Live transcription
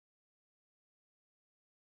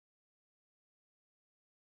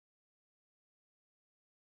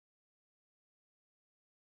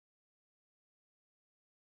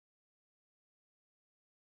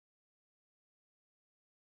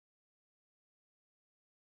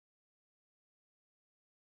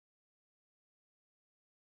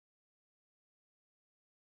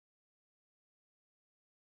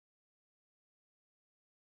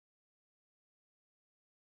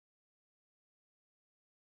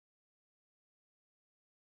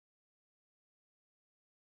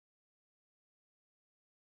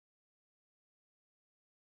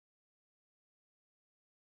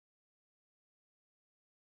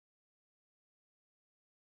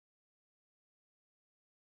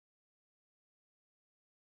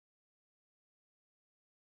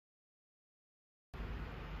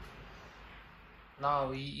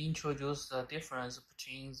Now we introduce the difference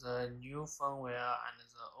between the new firmware and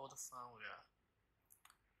the old firmware.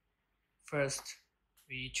 First,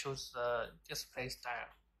 we choose the display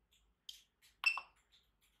style.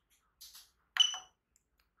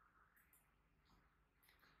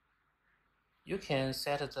 You can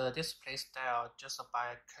set the display style just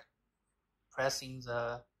by pressing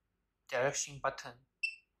the direction button.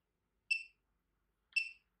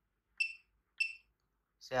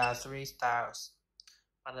 There are 3 styles,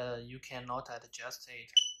 but you cannot adjust it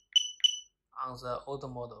on the old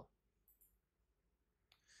model.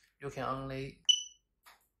 You can only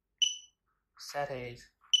set it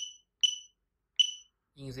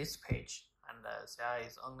in this page, and there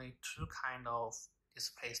is only 2 kinds of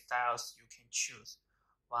display styles you can choose.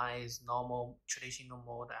 One is normal traditional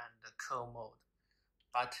mode and curve mode,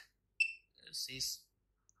 but this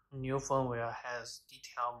new firmware has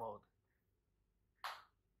detail mode.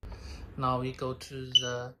 Now we go to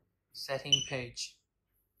the setting page.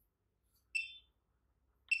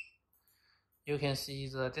 You can see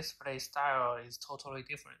the display style is totally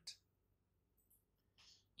different.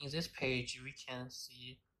 In this page, we can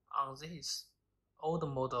see on this old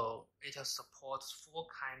model, it supports 4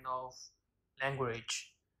 kinds of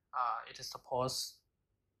language. It supports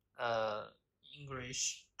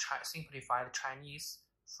English, simplified Chinese,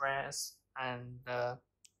 French, and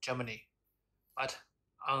Germany. But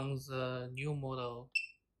on the new model,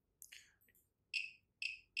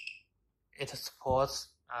 it supports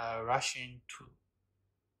Russian too.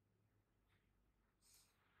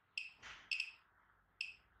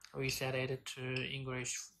 We set it to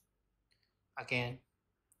English again.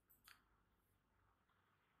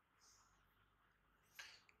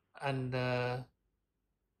 And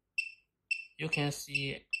you can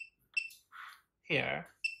see here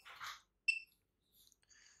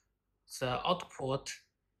the output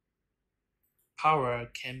power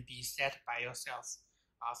can be set by yourself.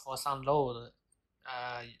 For some load,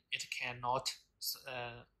 it cannot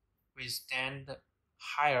withstand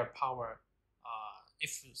higher power.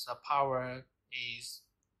 If the power is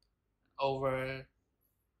over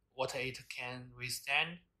what it can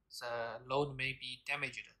withstand, the load may be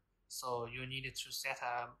damaged. So you need to set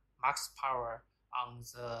a max power on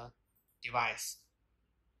the device.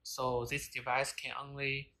 So this device can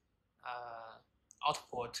only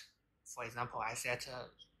output, for example, I set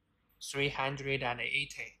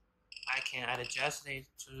 380. I can adjust it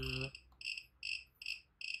to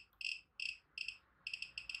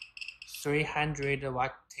 300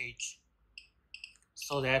 wattage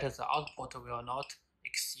so that the output will not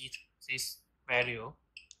exceed this value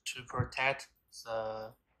to protect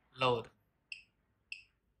the load.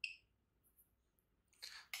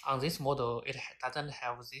 On this model, it doesn't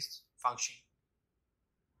have this function.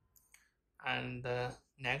 And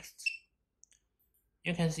next,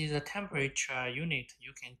 you can see the temperature unit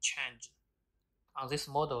you can change. On this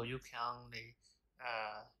model, you can only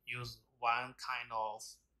use one kind of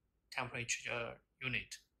temperature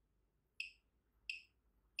unit.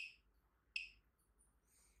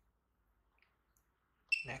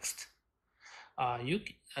 Next,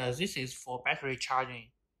 this is for battery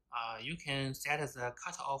charging. You can set the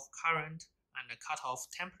cutoff current and the cutoff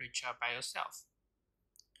temperature by yourself.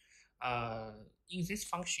 In this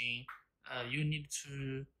function, you need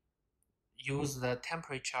to use the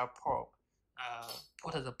temperature probe.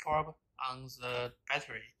 Put the probe on the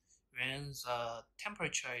battery. When the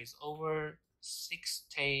temperature is over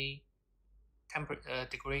 60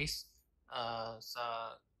 degrees,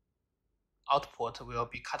 the output will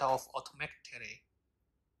be cut off automatically.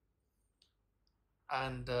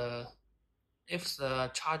 And if the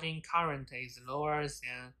charging current is lower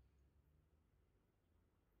than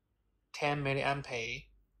 10 milliampere,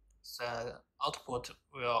 the output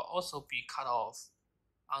will also be cut off.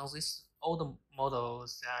 On this old model,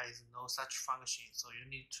 there is no such function, so you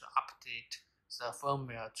need to update the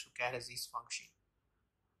firmware to get this function.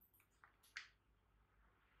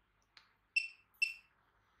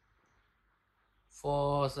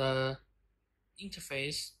 For the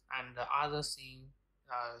interface and the other thing,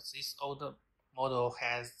 this old model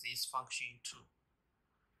has this function too.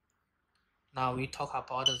 Now we talk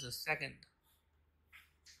about the second.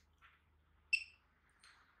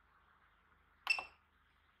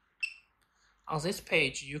 On this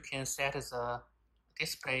page, you can set the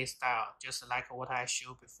display style, just like what I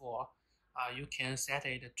showed before. You can set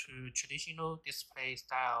it to traditional display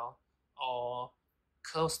style or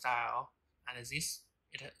curve style, and this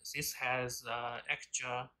has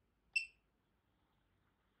extra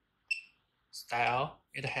style.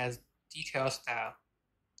 It has detail style.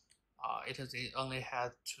 It only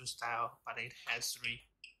has 2 styles, but it has 3.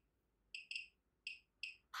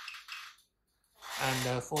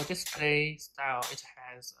 And for display style, it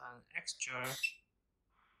has an extra.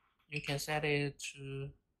 You can set it to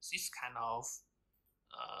this kind of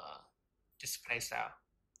display style.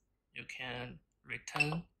 You can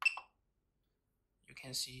return. You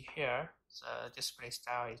can see here the display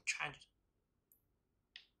style is changed.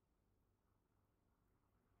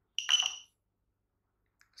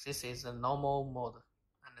 This is a normal mode,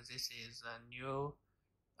 and this is a new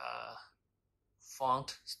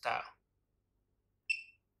font style.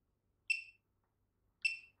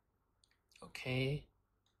 Okay.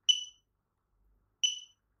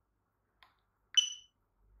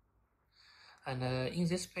 And in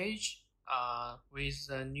this page, with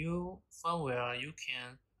the new firmware, you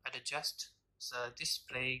can adjust the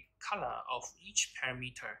display color of each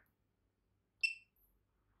parameter.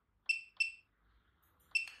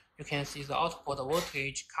 You can see the output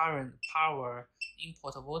voltage, current, power,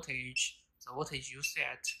 input voltage, the voltage you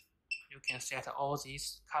set. You can set all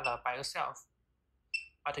these color by yourself,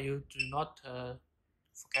 but you do not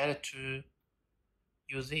forget to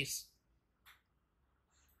use this.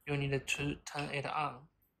 You need to turn it on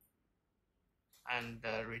and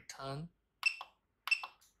return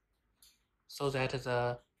so that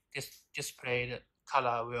the displayed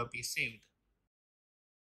color will be saved.